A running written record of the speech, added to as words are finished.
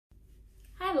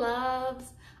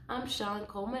I'm Shawn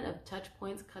Coleman of Touch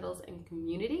Points, Cuddles, and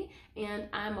Community, and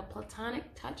I'm a platonic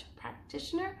touch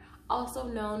practitioner, also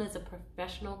known as a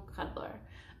professional cuddler.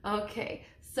 Okay,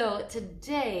 so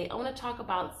today I want to talk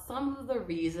about some of the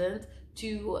reasons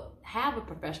to have a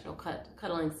professional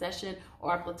cuddling session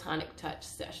or a platonic touch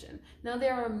session. Now,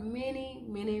 there are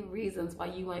many reasons why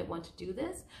you might want to do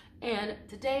this, and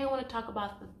today I want to talk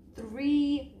about the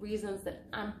 3 reasons that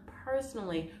I'm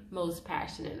personally most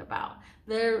passionate about.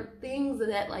 They're things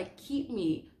that keep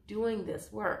me doing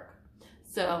this work.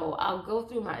 So I'll go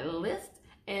through my list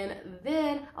and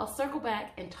then I'll circle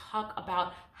back and talk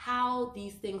about how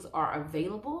these things are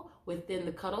available within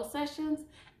the cuddle sessions,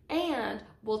 and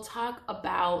we'll talk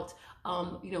about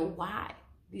why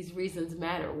these reasons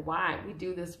matter, why we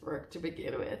do this work to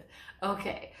begin with.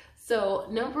 Okay, so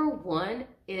number 1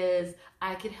 is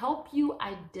I can help you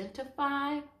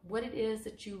identify what it is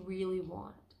that you really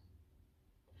want.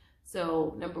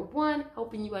 So number 1,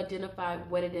 helping you identify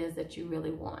what it is that you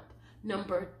really want.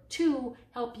 Number 2,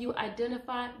 help you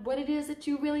identify what it is that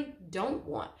you really don't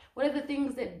want. What are the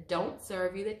things that don't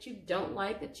serve you, that you don't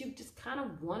like, that you just kind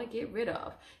of want to get rid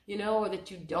of, or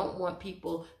that you don't want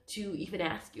people to even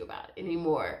ask you about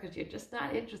anymore because you're just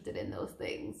not interested in those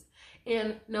things.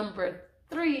 And number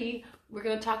 3, we're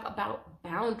going to talk about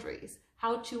boundaries,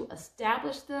 how to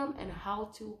establish them and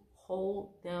how to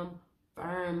hold them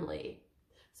firmly,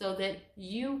 so that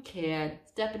you can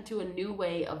step into a new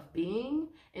way of being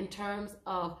in terms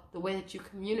of the way that you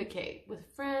communicate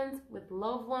with friends, with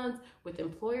loved ones, with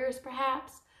employers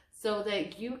perhaps, so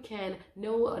that you can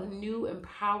know a new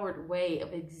empowered way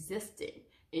of existing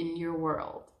in your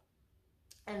world.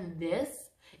 And this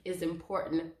is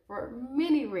important for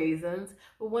many reasons,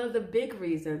 but one of the big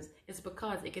reasons is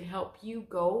because it can help you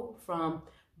go from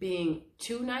being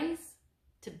too nice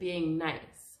to being nice.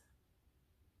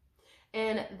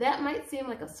 And that might seem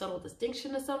like a subtle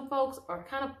distinction to some folks or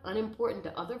kind of unimportant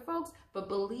to other folks, but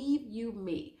believe you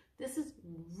me, this is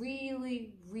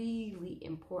really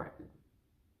important.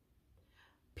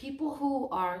 People who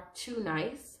are too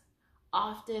nice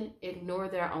often ignore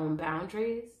their own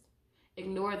boundaries,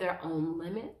 ignore their own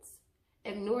limits,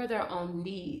 ignore their own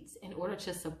needs in order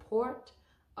to support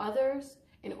others,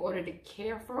 in order to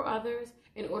care for others,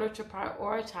 in order to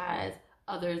prioritize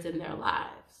others in their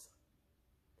lives.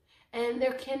 And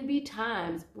there can be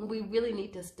times when we really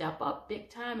need to step up big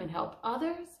time and help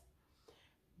others.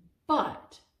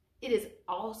 But it is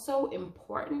also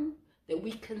important that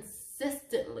we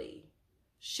consistently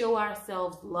show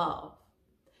ourselves love,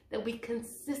 that we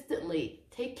consistently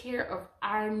take care of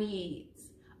our needs,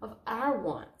 of our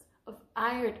wants, of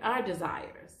our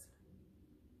desires.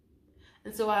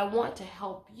 And so I want to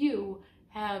help you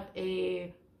have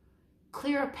a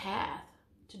clear path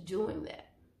to doing that.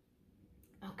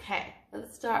 Okay,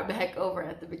 let's start back over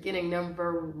at the beginning.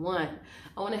 Number 1,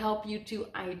 I want to help you to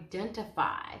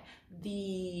identify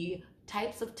the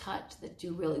types of touch that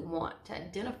you really want, to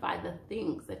identify the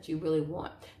things that you really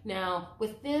want. Now,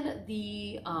 within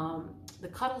the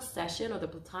cuddle session or the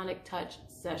platonic touch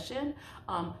session,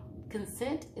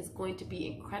 consent is going to be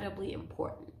incredibly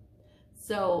important.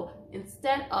 So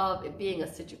instead of it being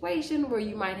a situation where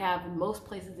you might have in most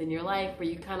places in your life where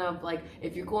you kind of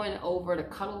if you're going over to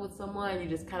cuddle with someone, you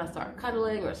just kind of start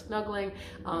cuddling or snuggling,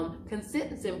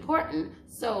 consent is important.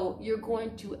 So you're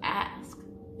going to ask,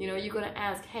 you're going to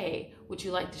ask, hey, would you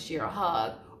like to share a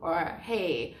hug? Or,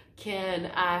 hey,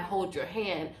 can I hold your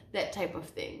hand? That type of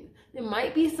thing. There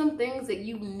might be some things that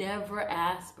you never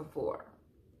asked before.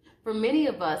 For many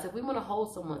of us, if we want to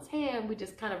hold someone's hand, we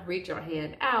just kind of reach our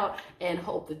hand out and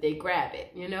hope that they grab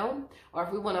it, Or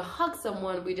if we want to hug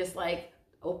someone, we just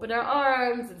open our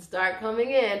arms and start coming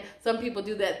in. Some people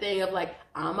do that thing of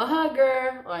I'm a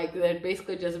hugger. They're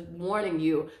basically just warning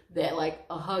you that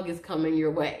a hug is coming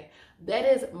your way. That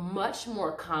is much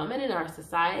more common in our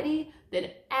society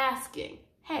than asking,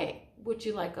 hey, would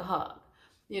you like a hug?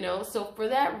 So for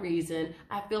that reason,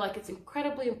 I feel like it's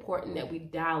incredibly important that we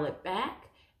dial it back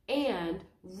and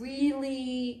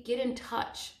really get in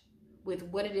touch with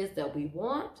what it is that we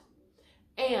want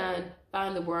and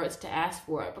find the words to ask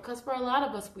for it. Because for a lot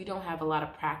of us, we don't have a lot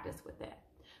of practice with that.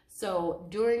 So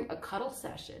during a cuddle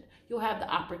session, you'll have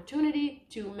the opportunity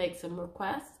to make some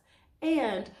requests,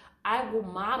 and I will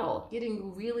model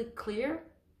getting really clear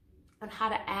on how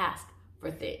to ask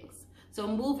for things. So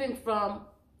moving from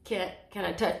can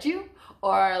I touch you,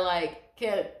 or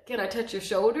can I touch your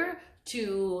shoulder,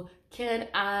 to can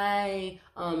I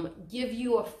give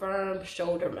you a firm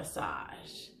shoulder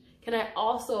massage? Can I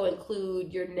also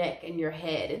include your neck and your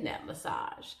head in that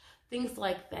massage? Things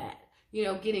like that.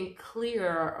 Getting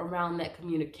clearer around that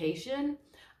communication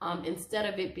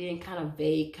instead of it being kind of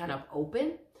vague, kind of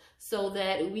open. so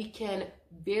that we can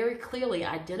very clearly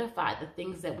identify the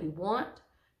things that we want,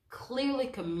 clearly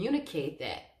communicate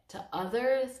that to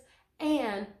others,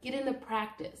 and get in the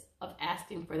practice of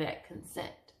asking for that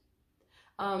consent.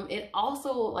 It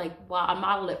also, like, while I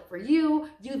model it for you,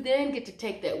 you then get to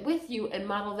take that with you and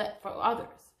model that for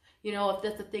others. You know, if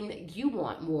that's the thing that you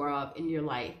want more of in your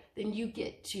life, then you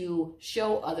get to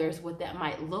show others what that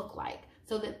might look like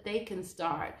so that they can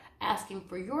start asking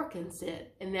for your consent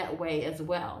in that way as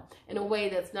well. In a way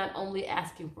that's not only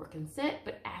asking for consent,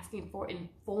 but asking for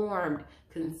informed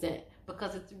consent,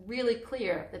 because it's really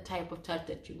clear the type of touch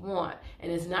that you want.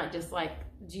 And it's not just like,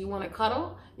 do you want to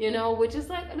cuddle? You know, which is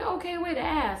like an okay way to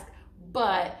ask.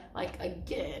 But like,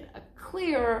 again, a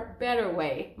clearer, better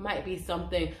way might be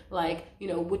something like, you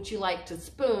know, would you like to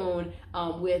spoon,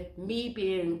 with me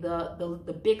being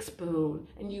the big spoon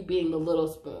and you being the little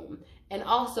spoon? And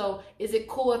also, is it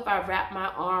cool if I wrap my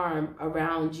arm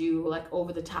around you, like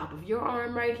over the top of your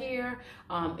arm right here?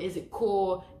 Is it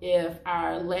cool if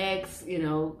our legs, you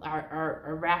know,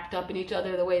 are wrapped up in each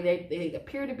other the way they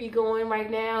appear to be going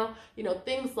right now? You know,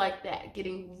 things like that,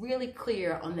 getting really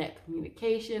clear on that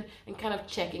communication and kind of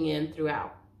checking in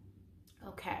throughout.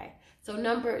 Okay, so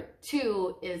number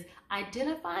 2 is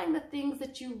identifying the things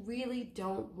that you really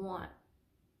don't want.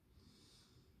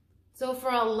 So for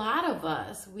a lot of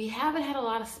us, we haven't had a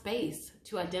lot of space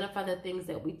to identify the things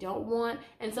that we don't want.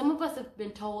 And some of us have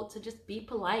been told to just be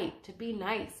polite, to be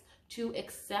nice, to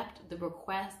accept the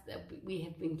requests that we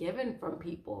have been given from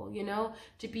people, you know,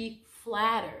 to be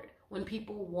flattered when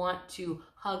people want to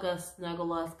hug us,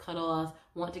 snuggle us, cuddle us,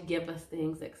 want to give us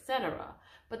things, etc.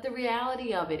 But the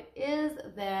reality of it is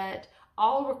that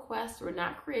all requests were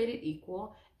not created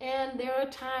equal, and there are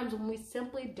times when we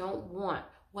simply don't want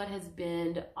what has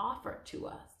been offered to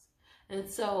us. And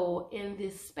so in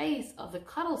this space of the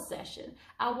cuddle session,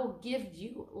 I will give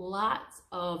you lots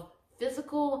of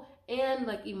physical and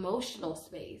like emotional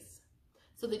space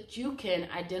so that you can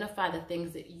identify the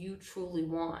things that you truly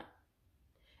want,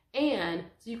 and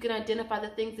so you can identify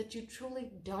the things that you truly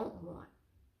don't want.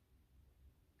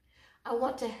 I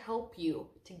want to help you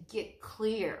to get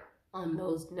clear on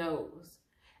those no's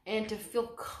and to feel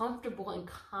comfortable and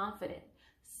confident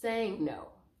saying no,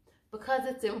 because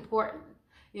it's important.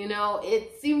 You know,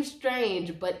 it seems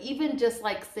strange, but even just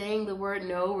like saying the word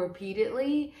no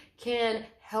repeatedly can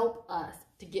help us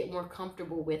to get more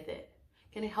comfortable with it,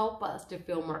 can help us to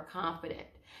feel more confident.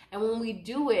 And when we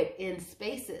do it in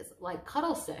spaces like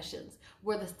cuddle sessions,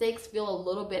 where the stakes feel a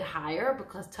little bit higher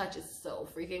because touch is so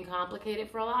freaking complicated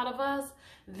for a lot of us,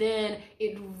 then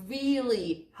it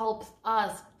really helps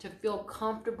us to feel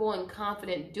comfortable and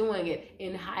confident doing it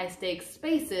in high stakes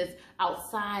spaces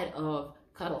outside of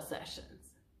cuddle sessions.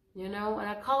 You know, and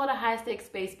I call it a high stakes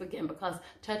space again because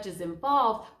touch is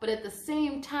involved, but at the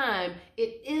same time,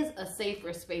 it is a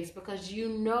safer space because you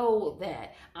know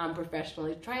that I'm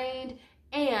professionally trained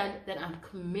and that I'm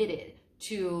committed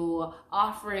to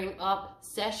offering up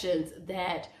sessions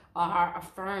that are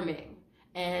affirming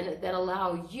and that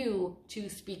allow you to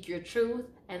speak your truth,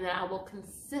 and that I will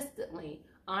consistently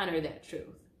honor that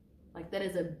truth. Like, that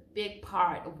is a big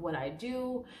part of what I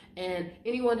do, and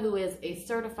anyone who is a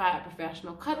certified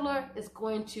professional cuddler is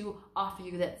going to offer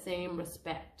you that same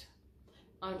respect.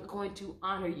 I'm going to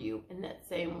honor you in that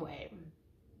same way.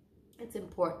 It's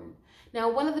important. Now,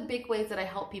 one of the big ways that I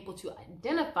help people to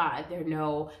identify their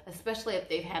no, especially if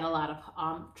they've had a lot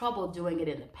of trouble doing it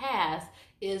in the past,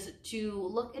 is to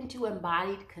look into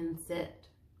embodied consent.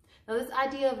 Now, this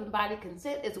idea of embodied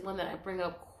consent is one that I bring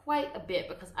up quite a bit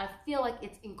because I feel like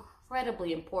it's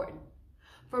incredibly important.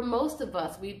 For most of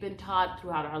us, we've been taught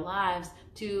throughout our lives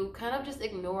to kind of just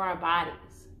ignore our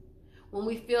bodies. When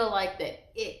we feel like that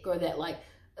ick or that like,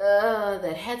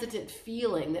 that hesitant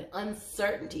feeling, that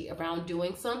uncertainty around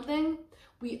doing something,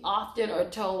 we often are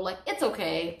told like, it's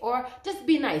okay, or just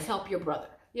be nice, help your brother.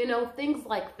 You know, things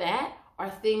like that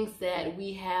are things that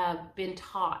we have been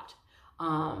taught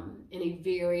in a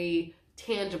very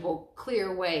tangible,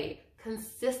 clear way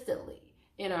consistently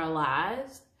in our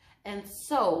lives. And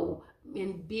so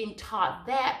in being taught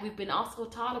that, we've been also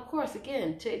taught, of course,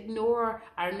 again, to ignore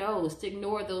our no's, to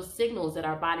ignore those signals that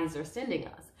our bodies are sending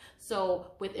us.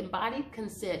 So with embodied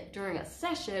consent during a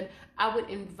session, I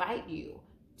would invite you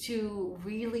to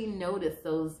really notice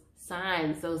those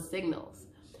signs, those signals.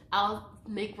 I'll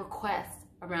make requests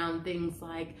around things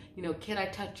like, you know, can I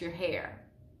touch your hair?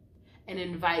 And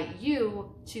invite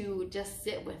you to just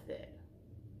sit with it,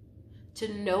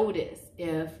 to notice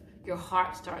if your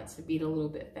heart starts to beat a little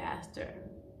bit faster,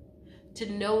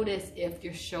 to notice if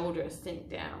your shoulders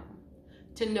sink down,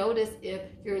 to notice if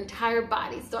your entire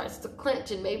body starts to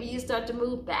clench and maybe you start to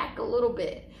move back a little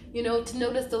bit, you know, to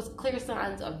notice those clear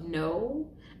signs of no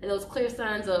and those clear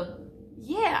signs of,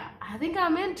 yeah, I think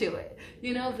I'm into it.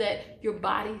 You know, that your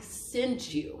body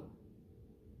sends you.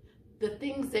 The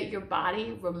things that your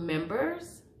body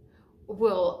remembers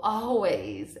will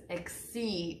always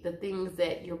exceed the things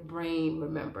that your brain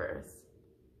remembers.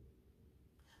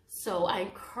 So I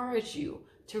encourage you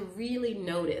to really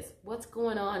notice what's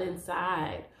going on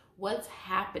inside, what's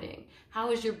happening,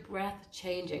 how is your breath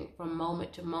changing from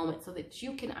moment to moment, so that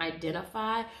you can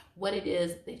identify what it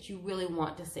is that you really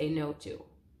want to say no to.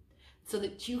 So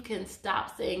that you can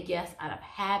stop saying yes out of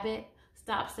habit,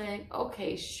 stop saying,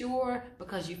 okay, sure,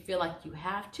 because you feel like you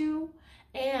have to,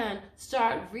 and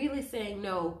start really saying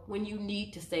no when you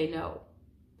need to say no.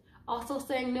 Also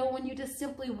saying no when you just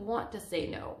simply want to say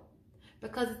no,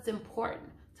 because it's important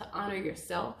to honor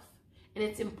yourself, and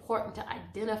it's important to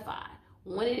identify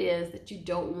when it is that you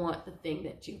don't want the thing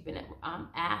that you've been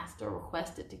asked or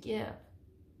requested to give.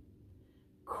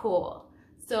 Cool.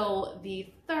 So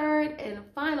the third and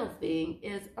final thing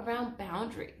is around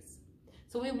boundaries.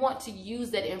 So we want to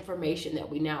use that information that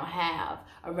we now have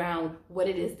around what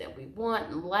it is that we want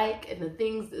and like, and the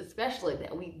things especially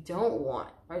that we don't want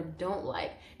or don't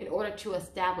like, in order to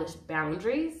establish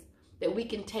boundaries that we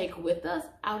can take with us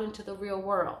out into the real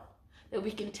world, that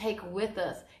we can take with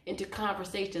us into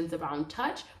conversations around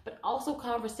touch, but also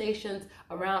conversations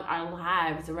around our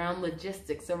lives, around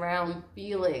logistics, around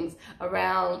feelings,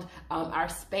 around our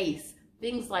space,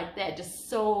 things like that. Just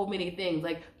so many things.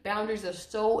 Like, boundaries are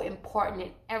so important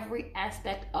in every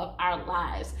aspect of our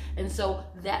lives. And so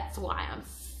that's why I'm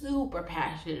super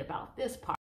passionate about this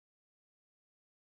part.